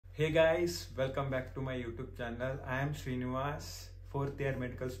Hey guys, welcome back to my YouTube channel. I am Shrinivas, fourth year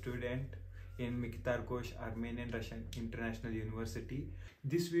medical student in Miktarkosh, Armenian Russian International University.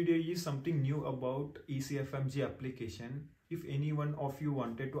 This video is something new about ECFMG application. If any one of you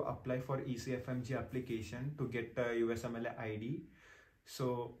wanted to apply for ECFMG application to get a USMLE ID,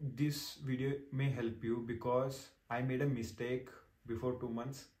 so this video may help you because I made a mistake before 2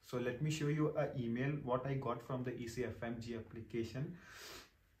 months. So let me show you an email what I got from the ECFMG application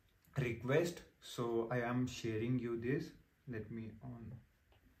request. So I am sharing you this. Let me on.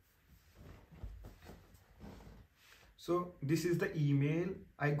 So this is the email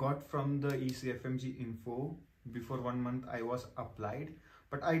I got from the ECFMG info. Before 1 month I was applied,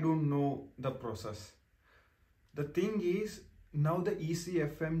 but I don't know the process. The thing is, now the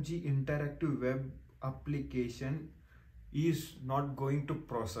ECFMG interactive web application is not going to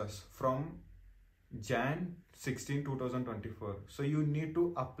process from Jan 16 2024. So you need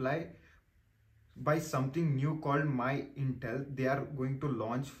to apply by something new called My Intel. They are going to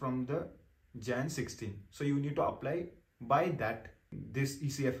launch from the Jan 16. So you need to apply by that. This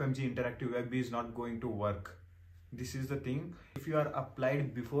ECFMG interactive web is not going to work. This is the thing. If you are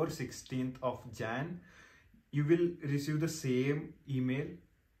applied before 16th of Jan, you will receive the same email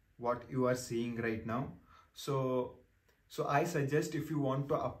what you are seeing right now. So I suggest, if you want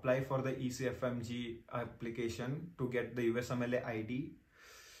to apply for the ECFMG application to get the USMLE ID,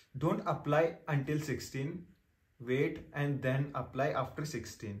 don't apply until 16. Wait and then apply after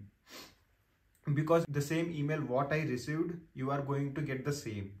 16. Because the same email what I received, you are going to get the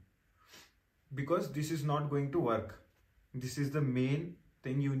same. Because this is not going to work. This is the main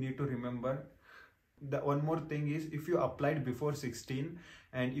thing you need to remember. The one more thing is, if you applied before 16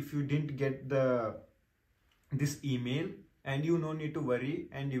 and if you didn't get this email, and you no need to worry,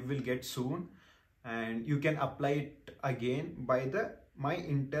 and you will get soon, and you can apply it again by the My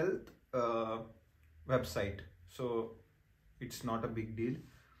Intel website. So it's not a big deal.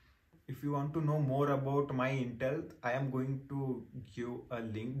 If you want to know more about My Intel, I am going to give a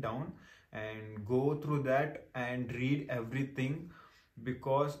link down and go through that and read everything,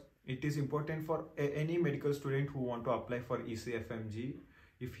 because it is important for any medical student who want to apply for ECFMG,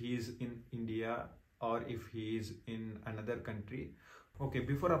 if he is in India or if he is in another country. Okay,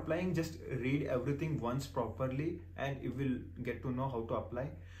 before applying, just read everything once properly and you will get to know how to apply,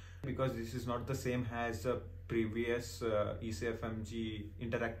 because this is not the same as the previous ECFMG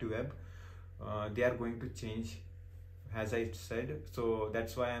interactive web. They are going to change, as I said. So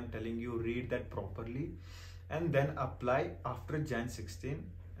that's why I'm telling you, read that properly and then apply after Jan 16.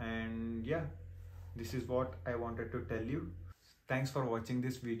 And yeah, this is what I wanted to tell you. Thanks for watching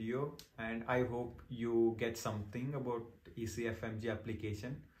this video, and I hope you get something about ECFMG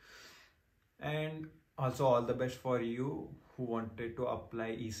application. And also all the best for you who wanted to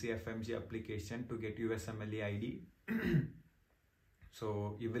apply ECFMG application to get USMLE ID.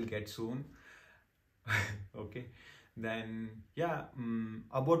 So you will get soon. Okay, then yeah,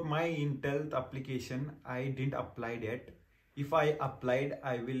 about My Intel application, I didn't apply yet. If I applied,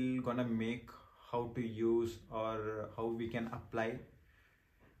 I will gonna make how to use or how we can apply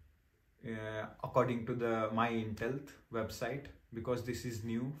according to the My Intel website, because this is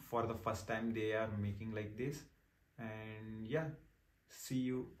new. For the first time they are making like this. And yeah, see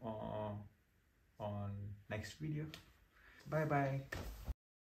you on next video. Bye bye.